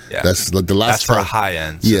 Yeah. That's the last That's for time, a high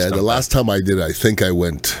end. Yeah, the last time I did it, I think I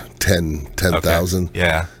went 10,000. Okay.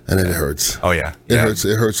 Yeah. And it hurts. Oh yeah. It hurts.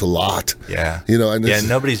 It hurts a lot. Yeah. And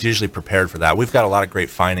nobody's usually prepared for that. We've got a lot of great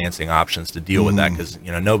financing options to deal with that because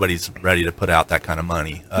nobody's ready to put out that kind of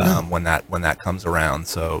money when that comes around.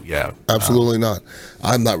 So yeah. Absolutely not.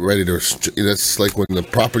 I'm not ready to. It's like when the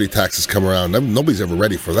property taxes come around. Nobody's ever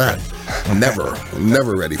ready for that. Never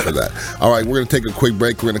ready for that. All right, we're going to take a quick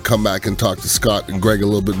break. We're going to come back and talk to Scott and Greg a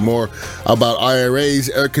little bit more about IRAs,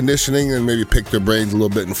 air conditioning, and maybe pick their brains a little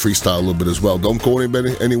bit and freestyle a little bit as well. Don't go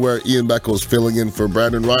anywhere. Ian Beckel is filling in for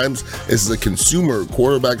Brandon Rhymes. This is a Consumer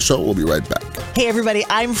Quarterback Show. We'll be right back. Hey everybody,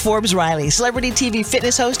 I'm Forbes Riley, celebrity TV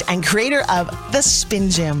fitness host and creator of The Spin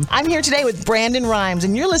Gym. I'm here today with Brandon Rhymes,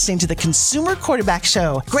 and you're listening to the Consumer Quarterback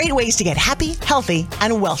Show. Great ways to get happy, healthy,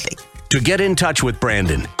 and wealthy. To get in touch with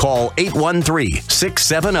Brandon, call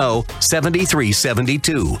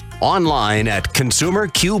 813-670-7372. Online at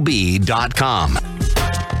consumerqb.com.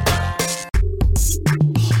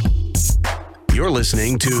 You're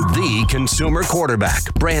listening to the Consumer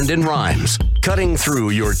Quarterback, Brandon Rhymes, cutting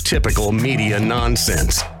through your typical media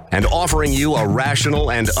nonsense and offering you a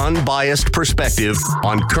rational and unbiased perspective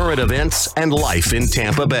on current events and life in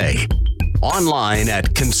Tampa Bay. Online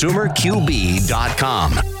at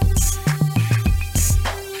consumerqb.com.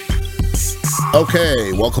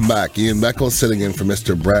 Okay, welcome back. Ian Beckel sitting in for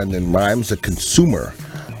Mr. Brandon Rhymes, the Consumer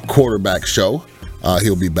Quarterback Show.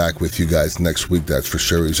 He'll be back with you guys next week, that's for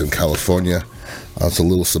sure. He's in California. It's a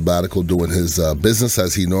little sabbatical doing his business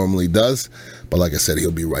as he normally does. But like I said,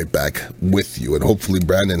 he'll be right back with you. And hopefully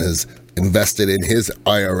Brandon has invested in his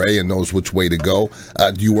IRA and knows which way to go.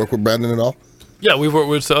 Do you work with Brandon at all? Yeah, we've worked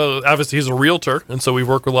with, obviously he's a realtor, and so we've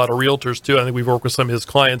worked with a lot of realtors too. I think we've worked with some of his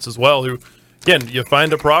clients as well who, again, you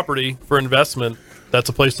find a property for investment, that's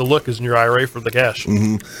a place to look is in your IRA for the cash.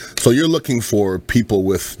 Mm-hmm. So you're looking for people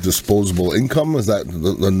with disposable income? Is that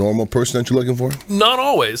the normal person that you're looking for? Not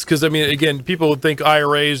always, because I mean, again, people would think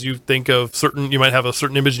IRAs. You think of you might have a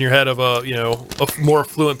certain image in your head of a more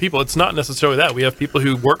affluent people. It's not necessarily that. We have people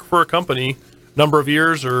who work for a company number of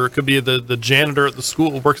years, or it could be the janitor at the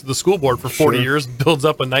school, works at the school board for 40 years, builds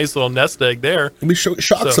up a nice little nest egg there. You'd be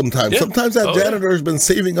shocked sometimes. Yeah. Sometimes that janitor has been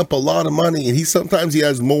saving up a lot of money, and sometimes he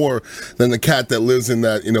has more than the cat that lives in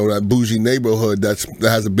that that bougie neighborhood that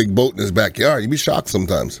has a big boat in his backyard. You'd be shocked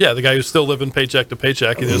sometimes. Yeah, the guy who's still living paycheck to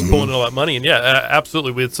paycheck and is pulling in all that money. And yeah,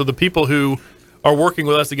 absolutely. So the people who are working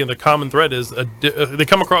with us, again, the common thread is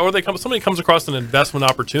somebody comes across an investment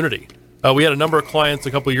opportunity. We had a number of clients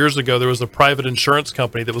a couple of years ago. There was a private insurance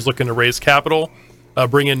company that was looking to raise capital,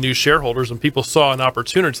 bring in new shareholders, and people saw an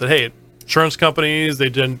opportunity and said, hey, insurance companies,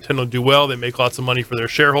 they tend to do well. They make lots of money for their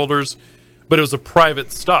shareholders. But it was a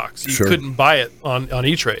private stock, so you couldn't buy it on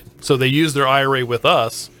E-Trade. So they used their IRA with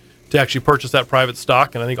us to actually purchase that private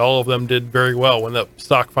stock, and I think all of them did very well when that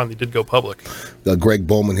stock finally did go public. Greg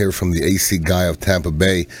Bowman here from the AC Guy of Tampa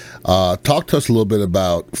Bay. Talk to us a little bit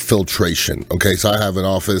about filtration. Okay, so I have an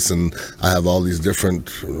office, and I have all these different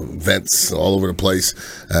vents all over the place,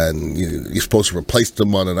 and you're supposed to replace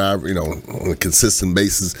them on on a consistent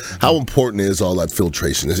basis. How important is all that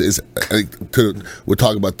filtration? We're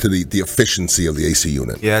talking about the efficiency of the AC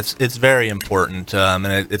unit. Yeah, it's very important, and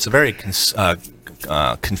it's a very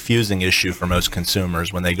confusing issue for most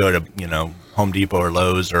consumers when they go to Home Depot or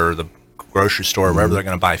Lowe's or the grocery store or wherever they're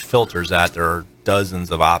going to buy filters at. There are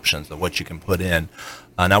dozens of options of what you can put in.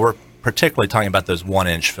 Now we're particularly talking about those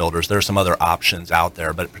 1-inch filters. There are some other options out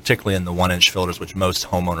there, but particularly in the 1-inch filters, which most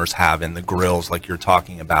homeowners have in the grills like you're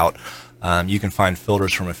talking about, you can find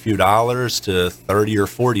filters from a few dollars to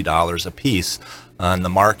 $30 or $40 a piece. And the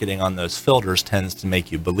marketing on those filters tends to make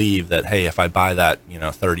you believe that, hey, if I buy that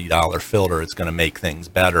 $30 filter, it's going to make things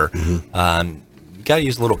better. You got to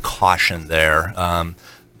use a little caution there.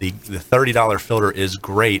 The $30 filter is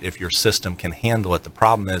great if your system can handle it. The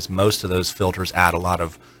problem is most of those filters add a lot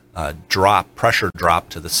of pressure drop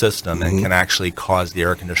to the system and can actually cause the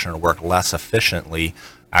air conditioner to work less efficiently,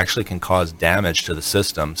 actually can cause damage to the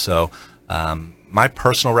system. So my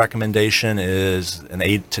personal recommendation is an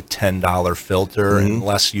 $8 to $10 filter,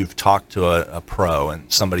 unless you've talked to a pro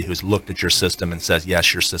and somebody who's looked at your system and says,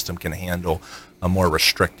 yes, your system can handle a more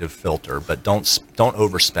restrictive filter, but don't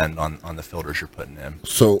overspend on the filters you're putting in.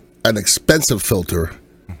 So an expensive filter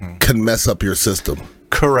can mess up your system.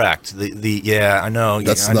 Correct. I know.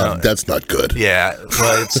 That's not good. Yeah.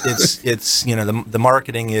 Well, it's the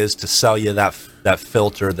marketing is to sell you that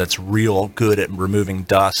filter that's real good at removing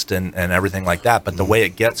dust and everything like that. But the way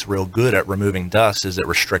it gets real good at removing dust is it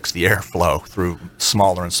restricts the airflow through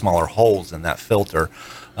smaller and smaller holes in that filter.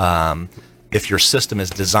 If your system is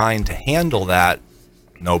designed to handle that,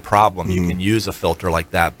 no problem. You can use a filter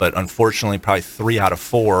like that. But unfortunately, probably 3 out of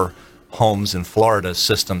 4 homes in Florida,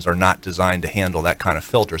 systems are not designed to handle that kind of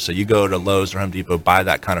filter. So you go to Lowe's or Home Depot, buy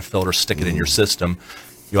that kind of filter, stick it in your system,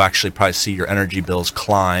 you'll actually probably see your energy bills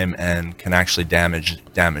climb and can actually damage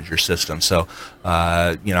your system. So,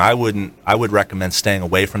 I would recommend staying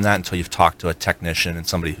away from that until you've talked to a technician and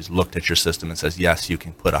somebody who's looked at your system and says, yes, you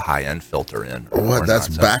can put a high-end filter in. What? That's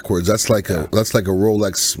backwards. That's like a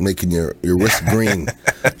Rolex making your wrist green.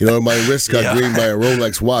 My wrist got green by a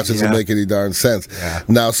Rolex watch. Doesn't make any darn sense. Yeah.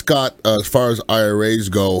 Now, Scott, as far as IRAs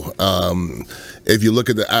go, if you look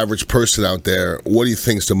at the average person out there, what do you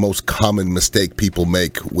think is the most common mistake people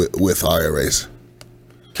make with IRAs?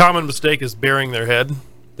 Common mistake is burying their head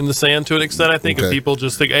in the sand to an extent, I think, and people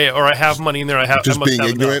just think, hey, or I have money in there, just being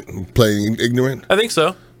ignorant, playing ignorant? I think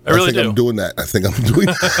so. I really do. I'm doing that. I think I'm doing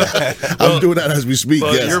that. I'm doing that as we speak,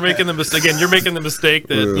 yes. You're making the mistake that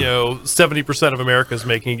 70% of America is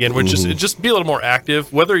making again, which is just be a little more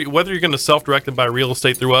active. Whether you're going to self-direct and buy real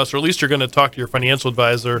estate through us, or at least you're going to talk to your financial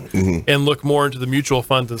advisor and look more into the mutual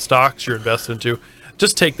funds and stocks you're invested into.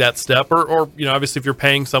 Just take that step, or obviously if you're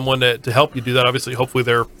paying someone to help you do that, obviously hopefully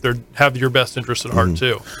they have your best interest at heart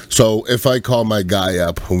too. So if I call my guy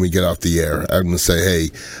up when we get off the air, I'm going to say,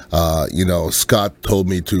 hey, Scott told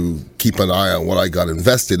me to keep an eye on what I got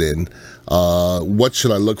invested in. What should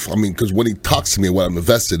I look for? I mean, because when he talks to me what I'm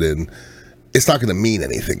invested in, it's not going to mean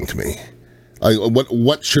anything to me.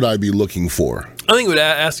 What should I be looking for? I think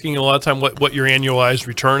asking a lot of time what your annualized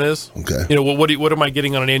return is. Okay. What am I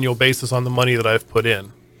getting on an annual basis on the money that I've put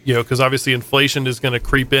in? Because obviously inflation is going to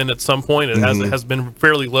creep in at some point. It has been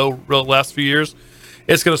fairly low the last few years.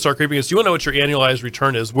 It's going to start creeping in. So you want to know what your annualized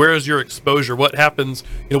return is. Where is your exposure? What happens?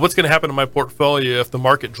 What's going to happen to my portfolio if the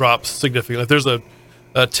market drops significantly? If there's a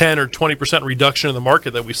 10 or 20% reduction in the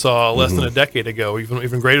market that we saw less than a decade ago,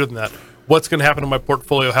 even greater than that. What's going to happen to my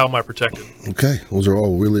portfolio? How am I protected? Okay, those are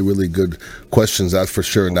all really, really good questions, that's for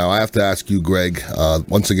sure. Now, I have to ask you, Greg,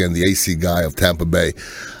 once again, the AC guy of Tampa Bay.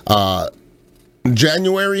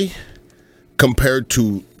 January compared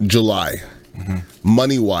to July,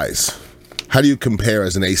 money-wise, how do you compare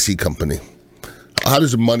as an AC company? How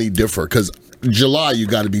does the money differ? Because July, you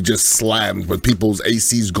got to be just slammed with people's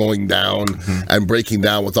ACs going down and breaking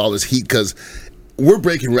down with all this heat, because we're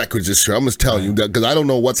breaking records this year. I'm just telling you that, because I don't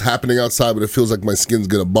know what's happening outside, but it feels like my skin's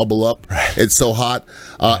going to bubble up. Right. It's so hot.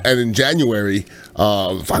 And in January,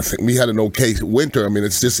 I think we had an okay winter. I mean,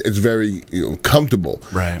 it's very comfortable.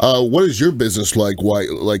 Right. What is your business like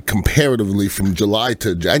comparatively from July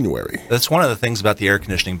to January? That's one of the things about the air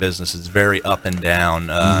conditioning business. It's very up and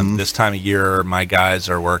down. This time of year, my guys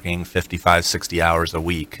are working 55, 60 hours a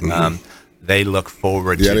week. They look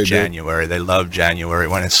forward to January. They love January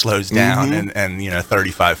when it slows down, and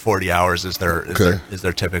 35, 40 hours is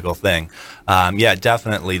their typical thing.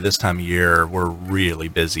 Definitely this time of year we're really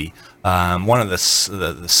busy. One of the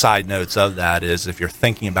side notes of that is if you're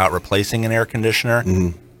thinking about replacing an air conditioner,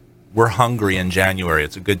 we're hungry in January.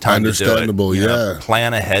 It's a good time to do it. Understandable, yeah.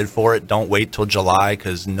 Plan ahead for it. Don't wait till July,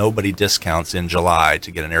 because nobody discounts in July to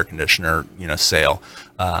get an air conditioner, sale.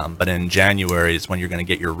 But in January is when you're going to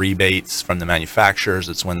get your rebates from the manufacturers.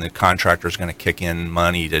 It's when the contractor is going to kick in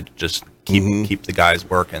money to just keep the guys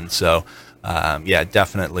working. So,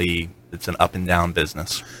 definitely it's an up and down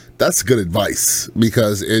business. That's good advice,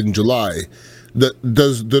 because in July, do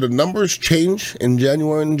the numbers change in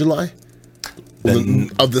January and July?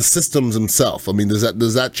 Of the systems themselves. I mean, does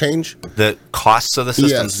that change? The costs of the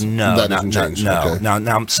systems? Yes, no, that doesn't change. No. Okay.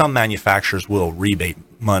 Now, some manufacturers will rebate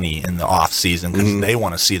money in the off season because they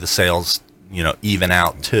want to see the sales, even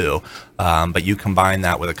out too. But you combine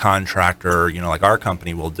that with a contractor, like our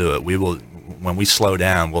company will do it. We will, when we slow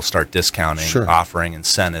down, we'll start discounting, offering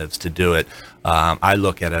incentives to do it. I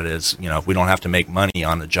look at it as, if we don't have to make money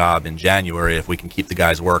on the job in January, if we can keep the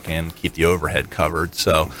guys working, keep the overhead covered.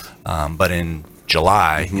 So, but in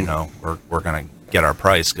July, we're going to get our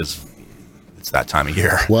price because it's that time of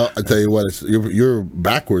year. Well, I tell you what, you're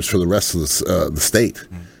backwards for the rest of the state,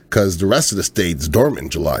 because the rest of the state is dormant in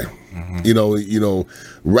July.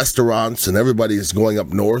 Restaurants and everybody's going up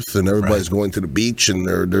north, and everybody's going to the beach, and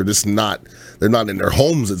they're just not in their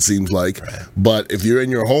homes, it seems like. Right. But if you're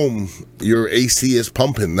in your home, your AC is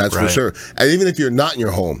pumping, that's for sure. And even if you're not in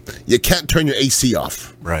your home, you can't turn your AC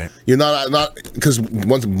off. Right. You're not because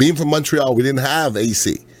once being from Montreal, we didn't have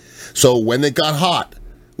AC. So when it got hot,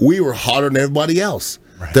 we were hotter than everybody else.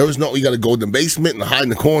 Right. There was you got to go in the basement and hide in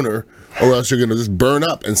the corner, or else you're going to just burn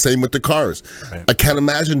up. And same with the cars. Right. I can't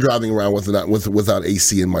imagine driving around without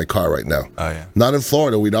AC in my car right now. Oh yeah. Not in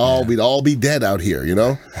Florida. We'd all be dead out here. You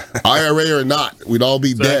know, IRA or not, we'd all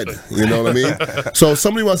be dead. You know what I mean? So if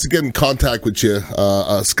somebody wants to get in contact with you,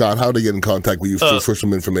 Scott, how do they get in contact with you for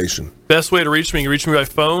some information? Best way to reach me, you can reach me by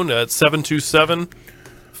phone at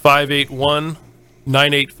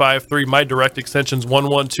 727-581-9853. My direct extension's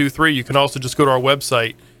 1123. You can also just go to our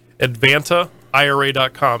website,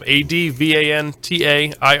 advantaira.com,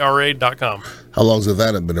 ADVANTAIRA.com. How long has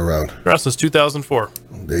Advanta been around? Since 2004.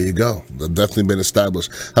 There you go. They've definitely been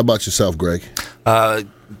established. How about yourself, Greg?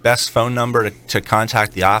 Best phone number to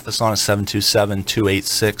contact the office on is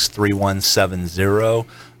 727-286-3170.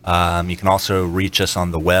 You can also reach us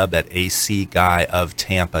on the web at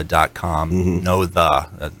acguyoftampa.com. Mm-hmm. No,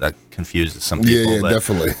 that confuses some people. Yeah, but,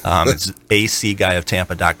 definitely. It's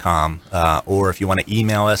acguyoftampa.com. Or if you want to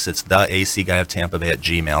email us, it's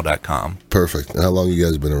theacguyoftampabay@gmail.com. Perfect. And how long you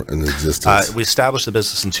guys been in existence? We established the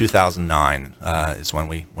business in 2009. Is when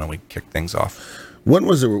we kicked things off. When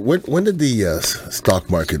was it? When did the stock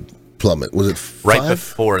market plummet? Was it right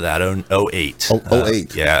before that? 08.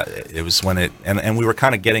 08. Yeah, it was when it and we were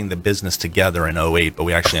kind of getting the business together in 08, but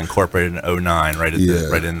we actually incorporated in 09, right in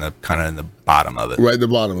the kind of in the bottom of it. Right in the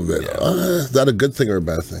bottom of it. Yeah. Is that a good thing or a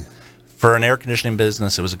bad thing? For an air conditioning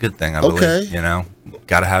business, it was a good thing. I believe. You know,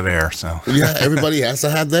 got to have air. So yeah, everybody has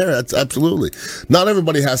to have their. That's absolutely. Not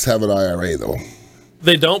everybody has to have an IRA though.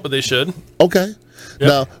 They don't, but they should. Okay. Yep.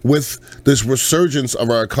 Now, with this resurgence of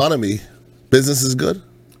our economy, business is good?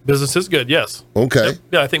 Business is good, yes. Okay. Yep.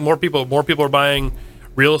 Yeah, I think more people are buying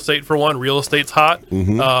real estate for one. Real estate's hot.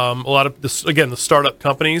 Mm-hmm. A lot of, the startup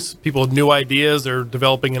companies, people with new ideas, they're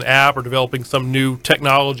developing an app or developing some new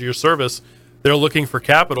technology or service. They're looking for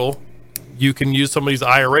capital. You can use somebody's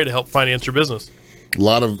IRA to help finance your business. A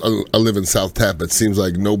lot of I live in South Tampa. It seems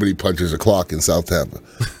like nobody punches a clock in South Tampa.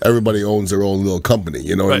 Everybody owns their own little company.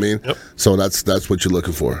 You know what I mean? Yep. So that's what you're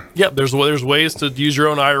looking for. Yeah, there's ways to use your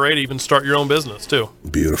own IRA to even start your own business too.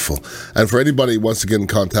 Beautiful. And for anybody who wants to get in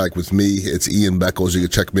contact with me, it's Ian Beckles. You can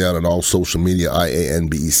check me out on all social media,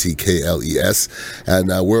 IANBECKLES. And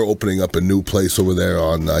we're opening up a new place over there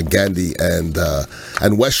on Gandy and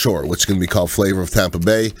West Shore, which is going to be called Flavor of Tampa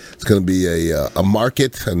Bay. It's going to be a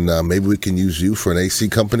market, and maybe we can use you for an AC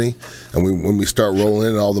company, and when we start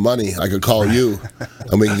rolling in all the money, I could call you,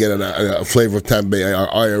 and we can get a Flavor of Tampa Bay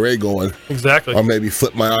IRA going. Exactly. Or maybe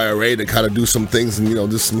flip my IRA to kind of do some things and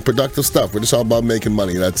do some productive stuff. We're just all about making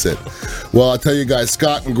money. That's it. Well, I'll tell you guys,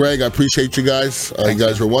 Scott and Greg, I appreciate you guys. You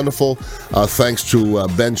guys were wonderful. Thanks to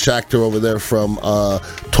Ben Schachter over there from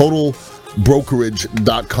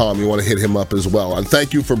TotalBrokerage.com. You want to hit him up as well. And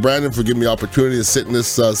thank you for Brandon for giving me the opportunity to sit in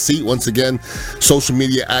this seat once again. Social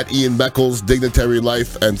media at Ian Beckles, Dignitary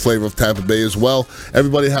Life, and Flavor of Tampa Bay as well.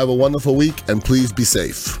 Everybody have a wonderful week, and please be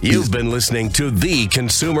safe. You've been listening to the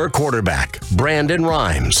Consumer Quarterback, Brandon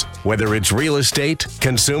Rhymes. Whether it's real estate,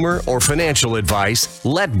 consumer, or financial advice,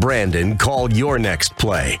 let Brandon call your next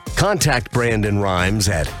play. Contact Brandon Rhymes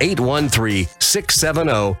at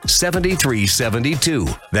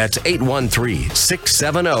 813-670-7372. That's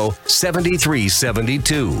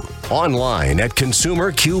 813-670-7372. Online at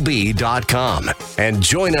consumerqb.com. And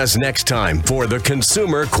join us next time for the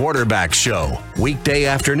Consumer Quarterback Show. Weekday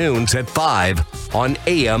afternoons at 5 on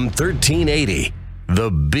AM 1380.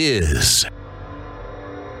 The Biz.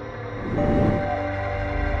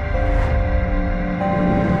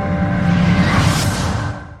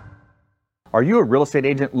 Are you a real estate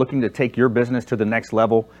agent looking to take your business to the next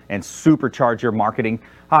level and supercharge your marketing?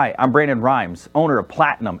 Hi, I'm Brandon Rhymes, owner of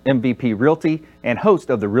Platinum MVP Realty and host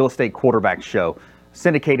of the Real Estate Quarterback Show,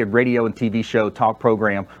 syndicated radio and TV show talk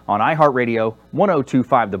program on iHeartRadio,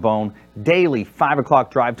 1025 The Bone, daily 5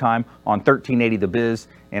 o'clock drive time on 1380 The Biz,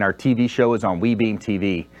 and our TV show is on WeBeam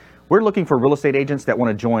TV. We're looking for real estate agents that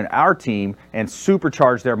want to join our team and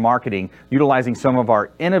supercharge their marketing utilizing some of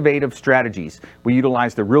our innovative strategies. We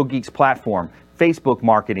utilize the Real Geeks platform, Facebook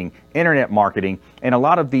marketing, internet marketing, and a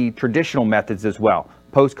lot of the traditional methods as well.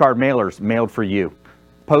 Postcard mailers mailed for you,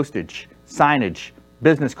 postage, signage,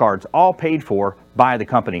 business cards, all paid for by the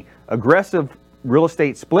company. Aggressive real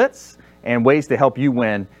estate splits and ways to help you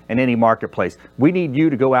win in any marketplace. We need you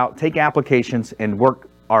to go out, take applications, and work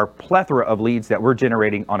our plethora of leads that we're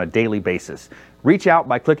generating on a daily basis. Reach out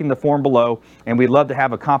by clicking the form below, and we'd love to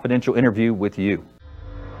have a confidential interview with you.